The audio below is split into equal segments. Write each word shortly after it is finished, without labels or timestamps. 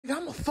Nigga,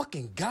 I'm a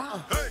fucking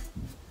god.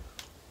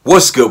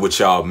 What's good with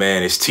y'all,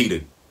 man? It's T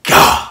the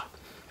God.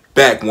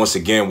 Back once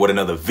again with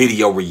another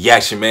video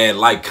reaction, man.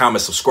 Like,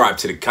 comment, subscribe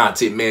to the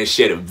content, man.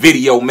 Share the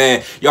video,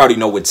 man. You already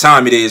know what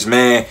time it is,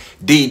 man.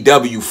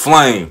 DW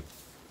Flame.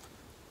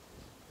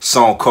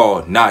 Song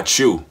called Not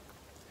You.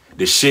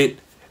 The shit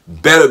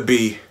better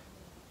be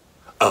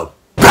a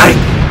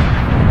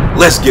bang.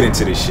 Let's get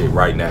into this shit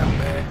right now,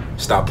 man.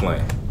 Stop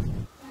playing.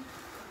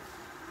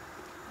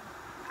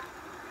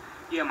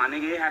 Yeah, my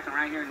nigga, it happened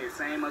right here in this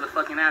same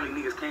motherfucking alley.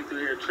 Niggas came through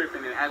here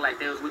tripping and act like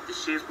they was with the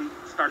shits. We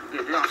started to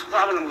get down,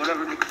 squabbling,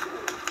 whatever. Nigga.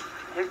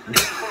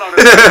 Pull out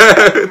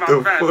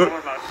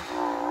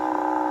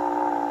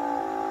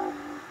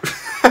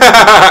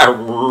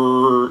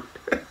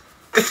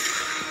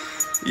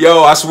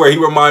Yo, I swear he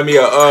remind me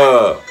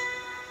of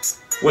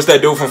what's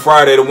that dude from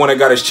Friday, the one that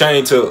got his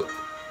chain took?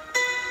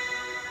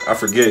 I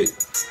forget.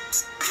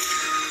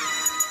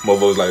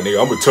 Motherfucker was like,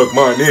 nigga, I'm gonna tuck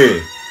mine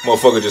in.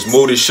 Motherfucker just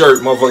moved his shirt.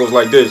 Motherfucker was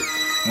like this.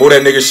 Move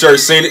that nigga's shirt,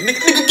 seen it. Nigga,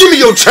 give me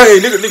your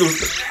chain. Nigga.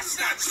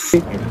 Just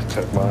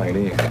tuck mine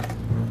in.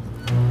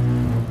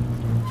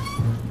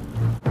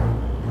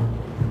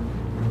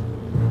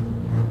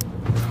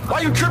 Why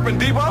you tripping,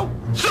 Debo?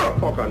 Shut up,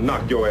 fuck, I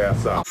knock your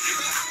ass out.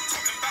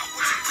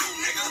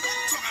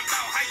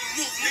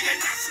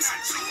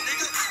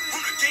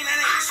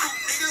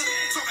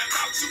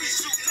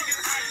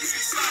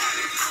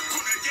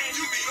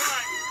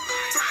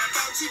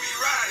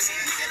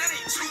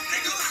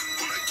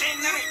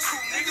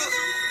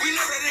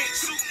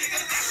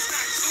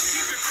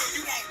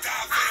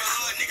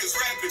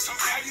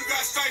 Now you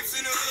got stripes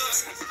in the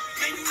hood.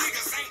 Man, you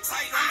niggas ain't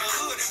tight on the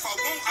hood. If I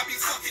won't, I be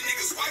fucking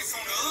niggas' wives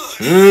on the hood.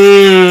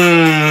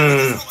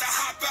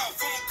 Hop out,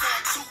 phone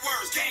call, 2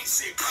 words, gang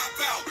shit, pop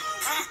out.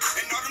 Huh?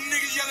 And all them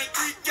niggas yelling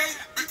 3K,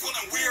 be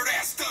pulling weird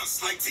ass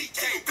stunts like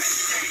TK,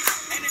 baby.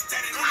 And if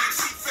that ain't on your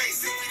cheap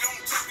face, if we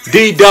don't talk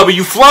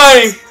DW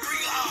Flame.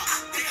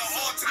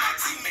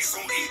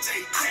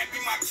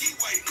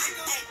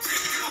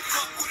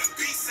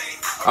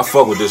 I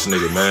fuck with this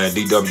nigga, man.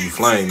 DW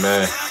Flame,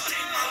 man.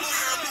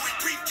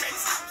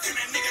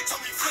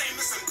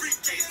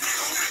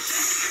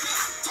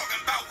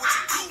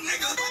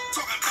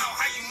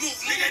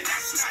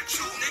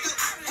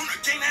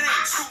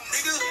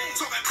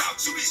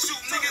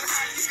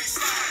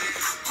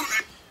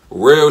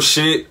 Real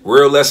shit,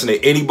 real lesson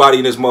to anybody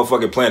in this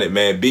motherfucking planet,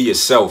 man. Be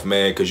yourself,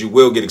 man, because you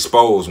will get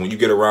exposed when you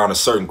get around a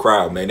certain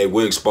crowd, man. They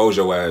will expose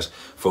your ass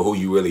for who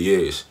you really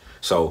is.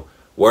 So,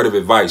 word of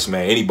advice,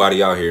 man.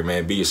 Anybody out here,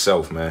 man, be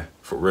yourself, man.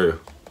 For real.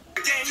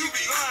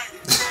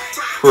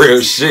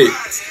 Real shit.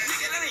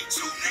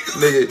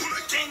 Nigga.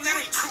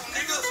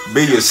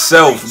 Be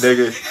yourself,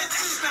 nigga.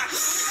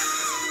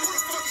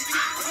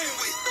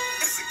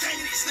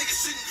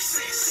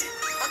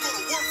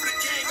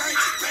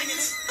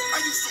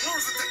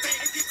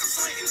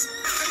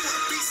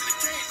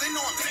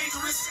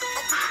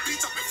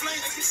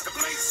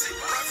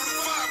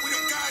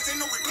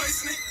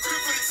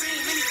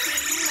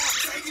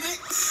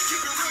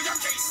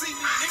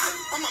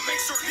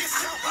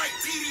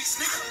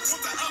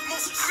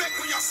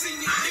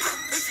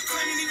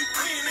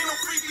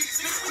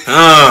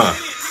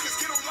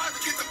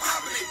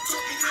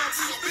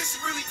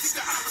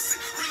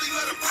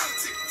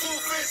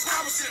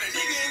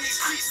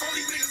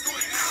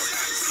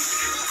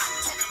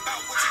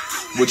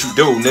 What you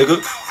do,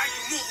 nigga?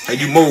 How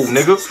you move,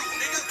 nigga?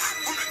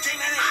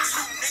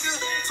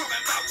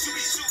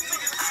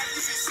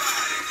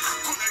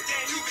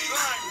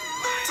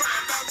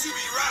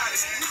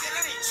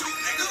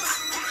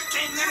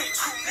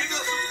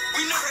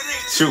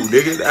 True,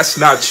 nigga. That's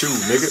not true,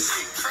 nigga.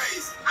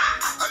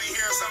 I be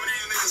hearing some of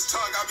these niggas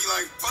talk, I be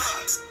like,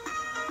 fuck.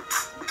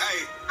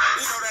 Hey,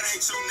 you know that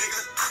ain't true, nigga.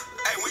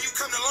 Hey, when you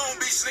come to Long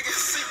Beach, nigga,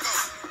 it's Cinco.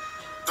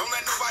 Don't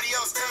let nobody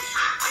else tell you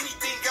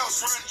anything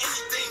else, run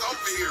anything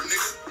over here,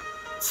 nigga.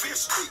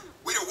 Fifth Street,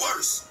 we the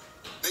worst.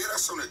 Nigga,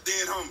 that's on the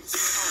dead homies.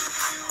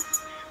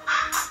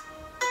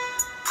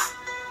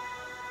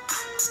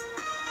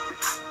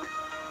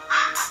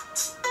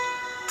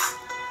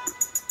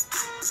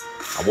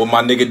 I'm with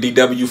my nigga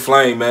DW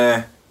Flame,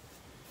 man.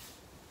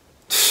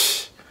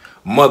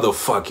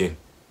 Motherfucking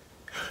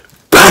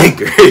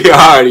banger. You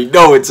already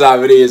know what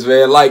time it is,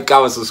 man. Like,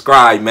 comment,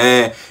 subscribe,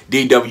 man.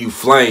 DW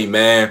Flame,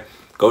 man.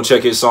 Go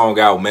check his song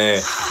out,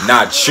 man.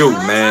 Not You,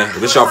 man. If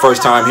this your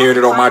first time hearing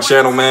it on my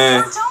channel,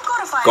 man,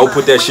 go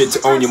put that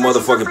shit on your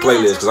motherfucking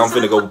playlist, because I'm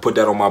finna go put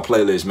that on my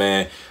playlist,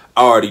 man.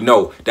 I already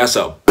know. That's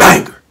a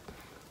banger.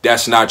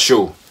 That's Not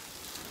You.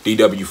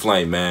 DW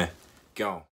Flame, man. Go on.